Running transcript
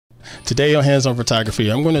Today on Hands on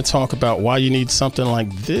Photography, I'm going to talk about why you need something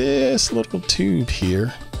like this little tube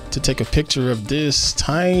here to take a picture of this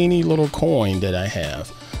tiny little coin that I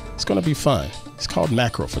have. It's going to be fun. It's called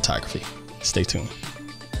macro photography. Stay tuned.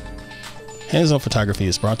 Hands on Photography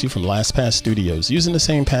is brought to you from LastPass Studios. Using the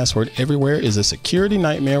same password everywhere is a security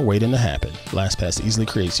nightmare waiting to happen. LastPass easily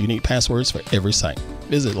creates unique passwords for every site.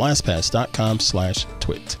 Visit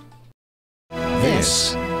lastpass.com/twit.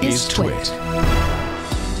 This is TWiT.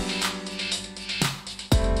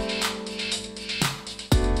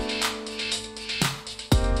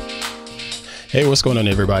 Hey, what's going on,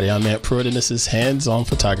 everybody? I'm Pruitt, and this is Hands on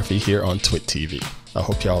Photography here on TWiT TV. I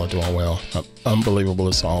hope y'all are doing well. I'm unbelievable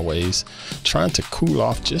as always. Trying to cool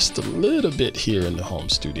off just a little bit here in the home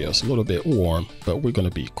studio. It's a little bit warm, but we're going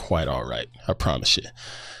to be quite all right. I promise you.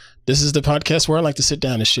 This is the podcast where I like to sit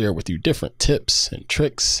down and share with you different tips and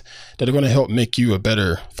tricks that are going to help make you a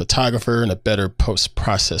better photographer and a better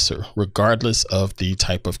post-processor, regardless of the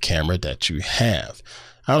type of camera that you have.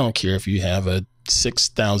 I don't care if you have a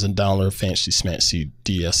 $6,000 fancy smancy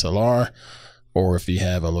DSLR, or if you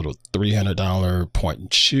have a little $300 point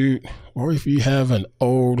and shoot, or if you have an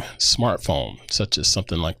old smartphone, such as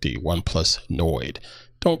something like the OnePlus Noid.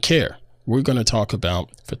 Don't care. We're going to talk about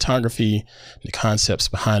photography, the concepts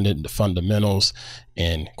behind it, the fundamentals,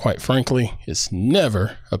 and quite frankly, it's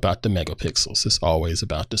never about the megapixels. It's always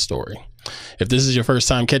about the story. If this is your first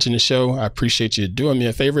time catching the show, I appreciate you doing me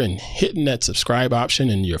a favor and hitting that subscribe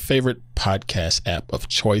option in your favorite podcast app of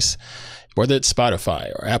choice, whether it's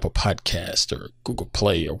Spotify or Apple Podcast or Google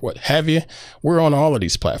Play or what have you. We're on all of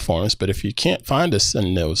these platforms, but if you can't find us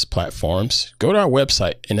in those platforms, go to our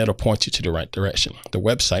website and that'll point you to the right direction. The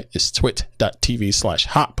website is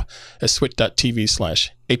twit.tv/hop. That's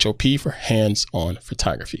twit.tv/HOP for Hands on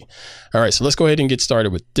Photography. All right, so let's go ahead and get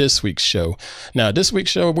started with this week's show. Now, this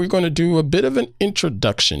week's show, we're going to do a bit of an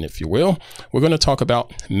introduction, if you will. We're going to talk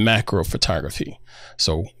about macro photography.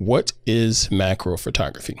 So what is macro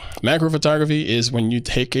photography? Macro photography is when you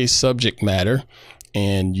take a subject matter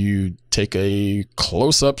and you take a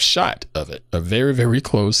close-up shot of it, a very, very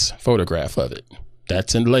close photograph of it.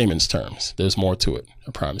 That's in layman's terms. There's more to it,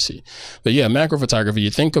 I promise you. But yeah, macro photography, you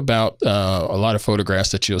think about a lot of photographs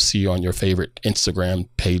that you'll see on your favorite Instagram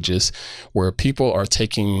pages where people are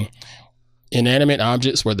taking inanimate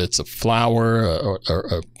objects, whether it's a flower or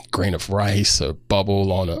a grain of rice, a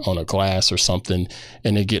bubble on a glass or something,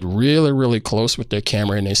 and they get really, really close with their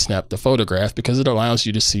camera and they snap the photograph because it allows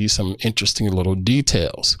you to see some interesting little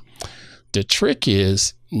details. The trick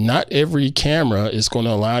is not every camera is going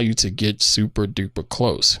to allow you to get super duper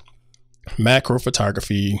close. Macro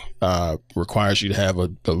photography requires you to have a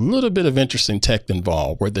little bit of interesting tech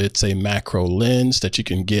involved, whether it's a macro lens that you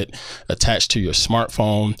can get attached to your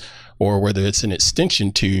smartphone, or whether it's an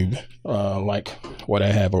extension tube like what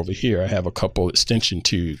I have over here. I have a couple extension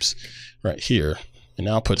tubes right here, and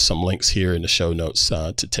I'll put some links here in the show notes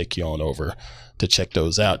to take you on over to check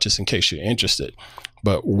those out just in case you're interested.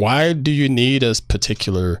 But why do you need a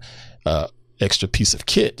particular extra piece of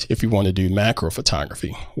kit if you want to do macro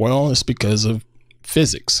photography? Well, it's because of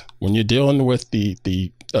physics. When you're dealing with the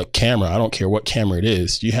camera, I don't care what camera it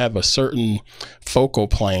is, you have a certain focal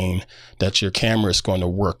plane that your camera is going to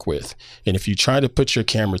work with. And if you try to put your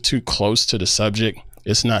camera too close to the subject,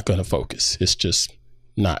 it's not going to focus. It's just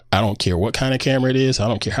not. I don't care what kind of camera it is. I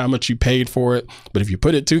don't care how much you paid for it. But if you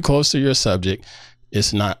put it too close to your subject,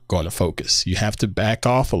 it's not going to focus. You have to back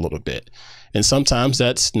off a little bit. And sometimes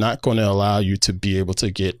that's not going to allow you to be able to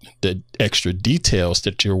get the extra details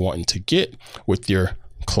that you're wanting to get with your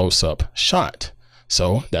close-up shot.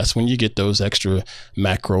 So that's when you get those extra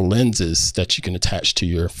macro lenses that you can attach to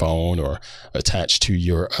your phone or attach to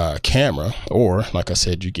your camera. Or like I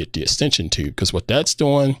said, you get the extension tube, because what that's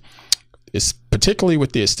doing is, particularly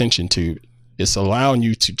with the extension tube, it's allowing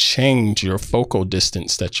you to change your focal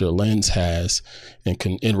distance that your lens has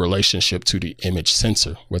in relationship to the image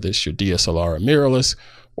sensor, whether it's your DSLR or mirrorless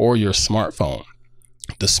or your smartphone.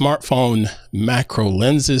 The smartphone macro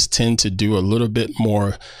lenses tend to do a little bit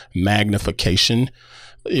more magnification,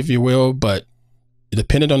 if you will, but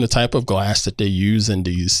depending on the type of glass that they use in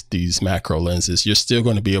these macro lenses, you're still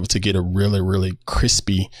going to be able to get a really, really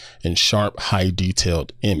crispy and sharp, high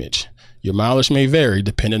detailed image. Your mileage may vary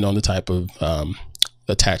depending on the type of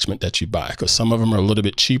attachment that you buy, because some of them are a little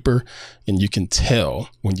bit cheaper and you can tell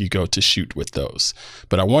when you go to shoot with those.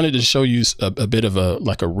 But I wanted to show you a bit of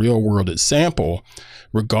a real world example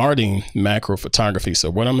regarding macro photography.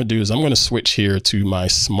 So what I'm going to do is I'm going to switch here to my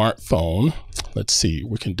smartphone. Let's see,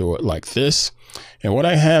 we can do it like this. And what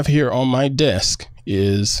I have here on my desk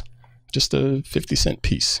is just a 50-cent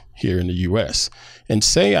piece here in the US. And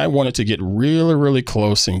say I wanted to get really, really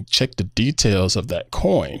close and check the details of that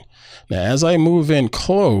coin. Now, as I move in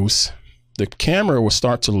close, the camera will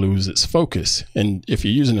start to lose its focus. And if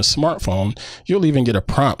you're using a smartphone, you'll even get a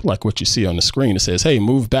prompt like what you see on the screen. It says, hey,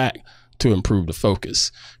 move back to improve the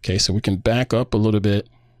focus. Okay, so we can back up a little bit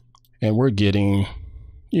and we're getting,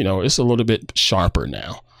 you know, it's a little bit sharper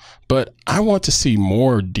now. But I want to see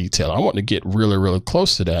more detail. I want to get really, really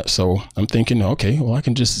close to that. So I'm thinking, okay, well, I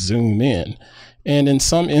can just zoom in. And in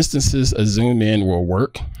some instances, a zoom in will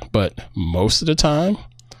work. But most of the time,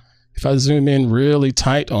 if I zoom in really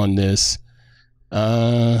tight on this,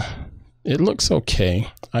 it looks okay.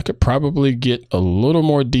 I could probably get a little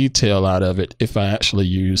more detail out of it if I actually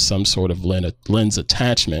use some sort of lens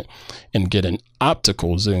attachment and get an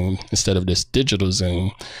optical zoom instead of this digital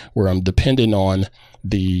zoom where I'm depending on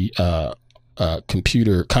the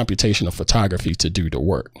computer computational photography to do the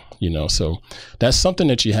work, you know. So that's something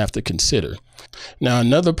that you have to consider. Now,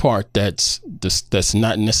 another part that's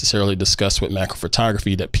not necessarily discussed with macro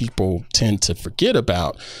photography that people tend to forget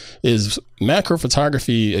about is macro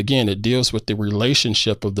photography. Again, it deals with the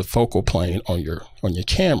relationship of the focal plane on your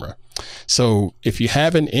camera. So if you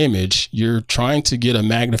have an image, you're trying to get a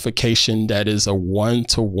magnification that is a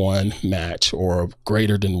 1-to-1 match or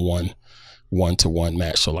greater than 1-to-1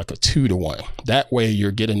 match, so like a 2-to-1. That way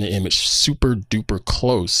you're getting the image super duper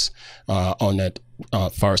close on that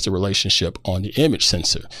far as the relationship on the image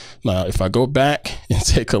sensor. Now, if I go back and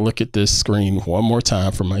take a look at this screen one more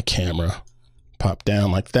time from my camera, pop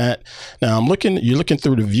down like that. Now you're looking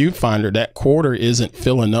through the viewfinder, that quarter isn't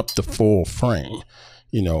filling up the full frame.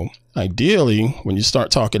 You know, ideally, when you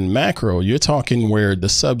start talking macro, you're talking where the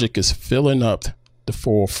subject is filling up the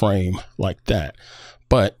full frame like that.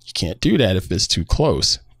 But you can't do that if it's too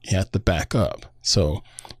close. You have to back up. So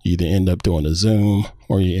you either end up doing a zoom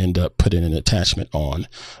or you end up putting an attachment on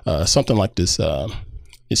something like this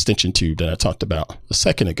extension tube that I talked about a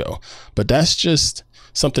second ago. But that's just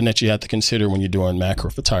something that you have to consider when you're doing macro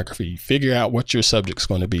photography. You figure out what your subject's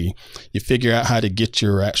going to be. You figure out how to get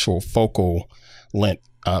your actual focal length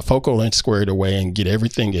squared away and get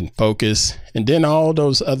everything in focus. And then all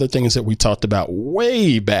those other things that we talked about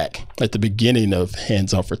way back at the beginning of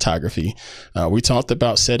hands-on photography. We talked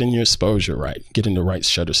about setting your exposure right, getting the right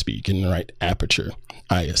shutter speed, getting the right aperture,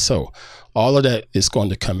 ISO. All of that is going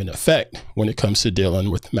to come in effect when it comes to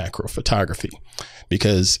dealing with macro photography.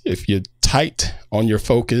 Because if you're tight on your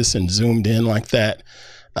focus and zoomed in like that,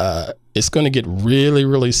 it's going to get really,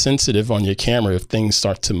 really sensitive on your camera if things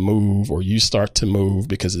start to move or you start to move,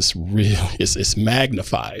 because it's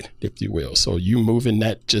magnified, if you will. So you moving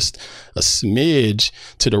that just a smidge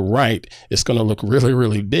to the right, it's going to look really,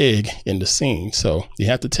 really big in the scene. So you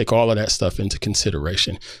have to take all of that stuff into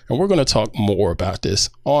consideration. And we're going to talk more about this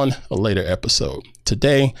on a later episode.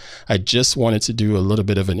 Today, I just wanted to do a little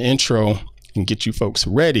bit of an intro and get you folks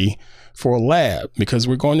ready for a lab, because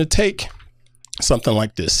we're going to take something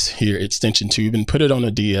like this here extension tube and put it on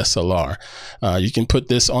a DSLR. You can put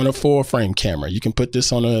this on a full frame camera. You can put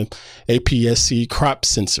this on a APS-C crop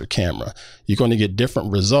sensor camera. You're going to get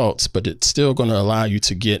different results, but it's still going to allow you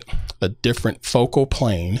to get a different focal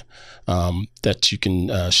plane that you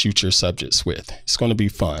can shoot your subjects with. It's going to be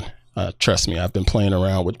fun. Trust me, I've been playing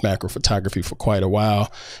around with macro photography for quite a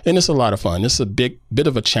while, and it's a lot of fun. It's a bit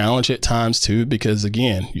of a challenge at times too, because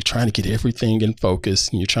again, you're trying to get everything in focus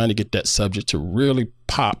and you're trying to get that subject to really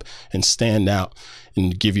pop and stand out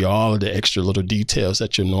and give you all of the extra little details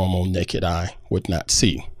that your normal naked eye would not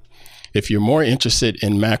see. If you're more interested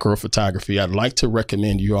in macro photography, I'd like to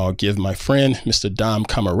recommend you all give my friend, Mr. Dom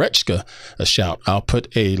Kamarechka, a shout. I'll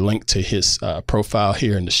put a link to his profile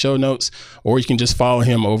here in the show notes, or you can just follow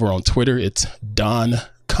him over on Twitter. It's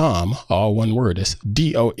DonCom, all one word. It's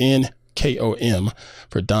DonKom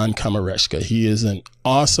for Don Kamarechka. He is an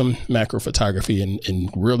awesome macro photography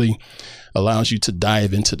and really allows you to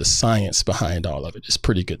dive into the science behind all of it. It's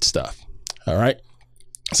pretty good stuff. All right.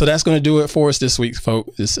 So that's going to do it for us this week,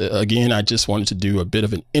 folks. Again, I just wanted to do a bit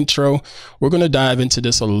of an intro. We're going to dive into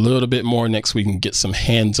this a little bit more next week and get some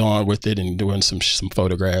hands-on with it and doing some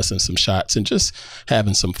photographs and some shots and just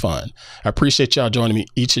having some fun. I appreciate y'all joining me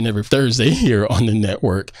each and every Thursday here on the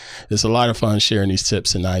network. It's a lot of fun sharing these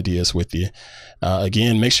tips and ideas with you.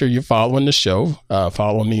 Again, make sure you're following the show.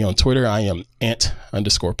 Follow me on Twitter. I am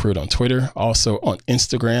ant_Pruitt on Twitter, also on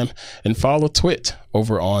Instagram, and follow TWiT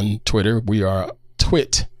over on Twitter. We are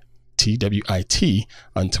TWiT TWiT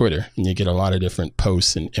on Twitter, and you get a lot of different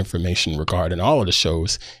posts and information regarding all of the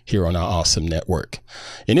shows here on our awesome network.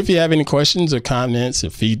 And if you have any questions or comments or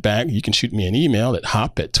feedback, you can shoot me an email at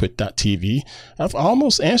hop@twit.tv. I've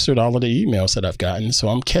almost answered all of the emails that I've gotten, so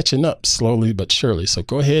I'm catching up slowly but surely. So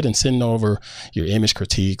go ahead and send over your image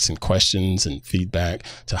critiques and questions and feedback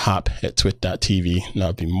to hop@twit.tv, and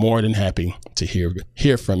I'll be more than happy to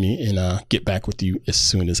hear from you and get back with you as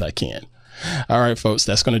soon as I can. All right, folks,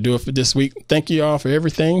 that's going to do it for this week. Thank you all for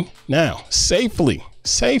everything. Now, safely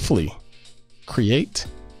create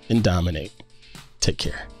and dominate. Take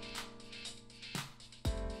care.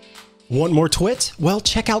 Want more Twit? Well,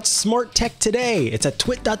 check out Smart Tech Today. It's at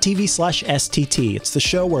twit.tv/STT. It's the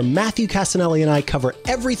show where Matthew Casanelli and I cover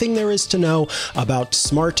everything there is to know about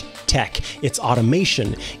smart tech. It's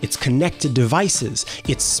automation, it's connected devices,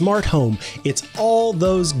 it's smart home, it's all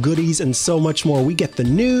those goodies and so much more. We get the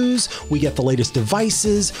news, we get the latest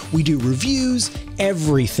devices, we do reviews,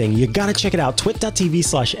 everything. You gotta check it out,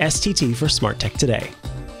 twit.tv/STT for Smart Tech Today.